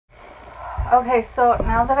Okay, so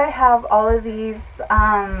now that I have all of these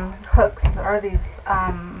hooks or these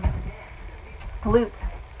loops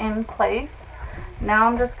in place, now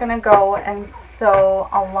I'm just going to go and sew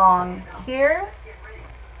along here.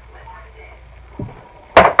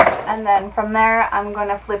 And then from there, I'm going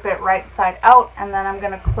to flip it right side out, and then I'm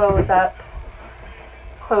going to close up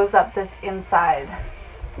this inside.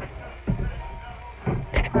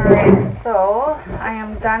 Alright, so I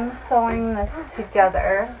am done sewing this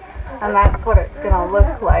together, and that's what it's going to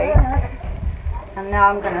look like. And now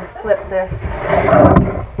I'm going to flip this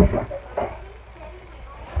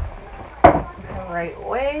the right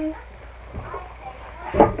way.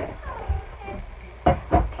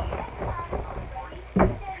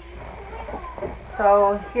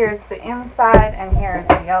 So here's the inside and here's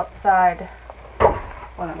the outside.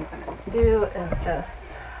 What I'm going to do is just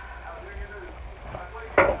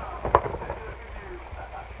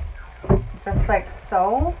like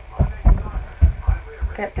so.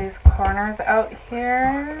 Get these corners out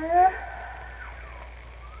here.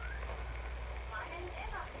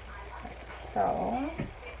 Like so.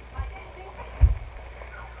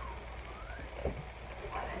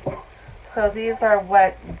 So these are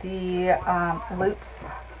what the loops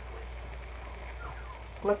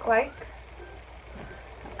look like.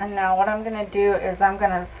 And now what I'm going to do is I'm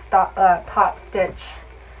going to top stitch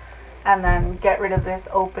and then get rid of this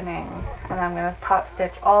opening. And I'm going to top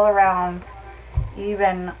stitch all around,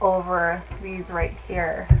 even over these right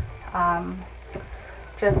here.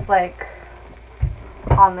 Just like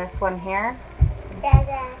on this one here.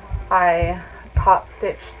 I top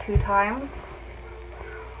stitched 2 times.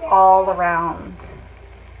 All around.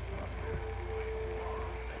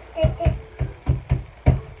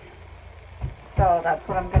 So that's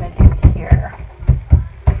what I'm going to do here.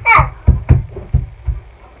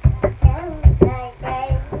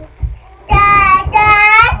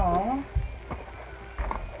 So,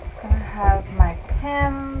 just going to have my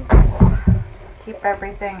pins. Just keep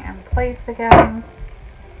everything in place again,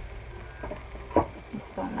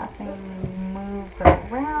 so nothing moves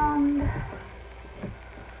around.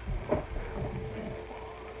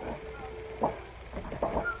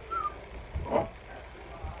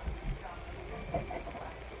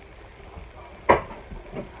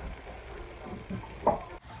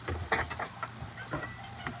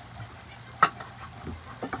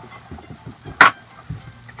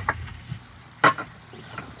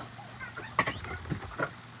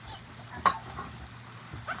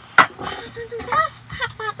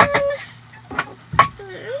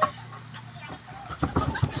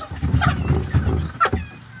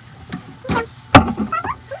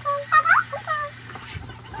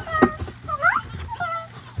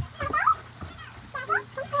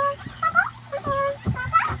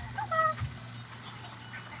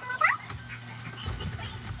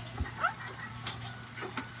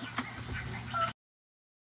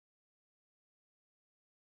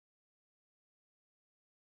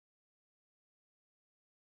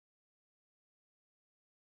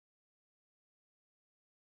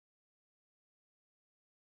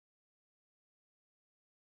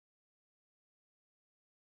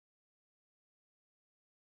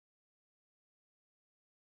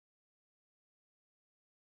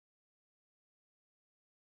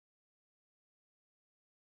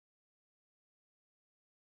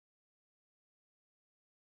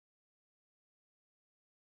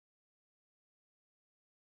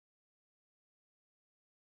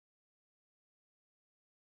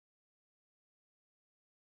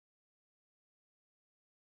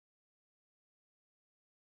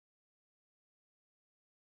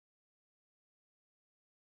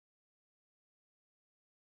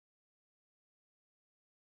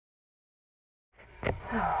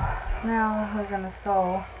 So now we're going to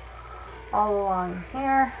sew all along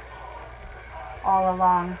here, all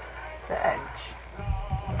along the edge.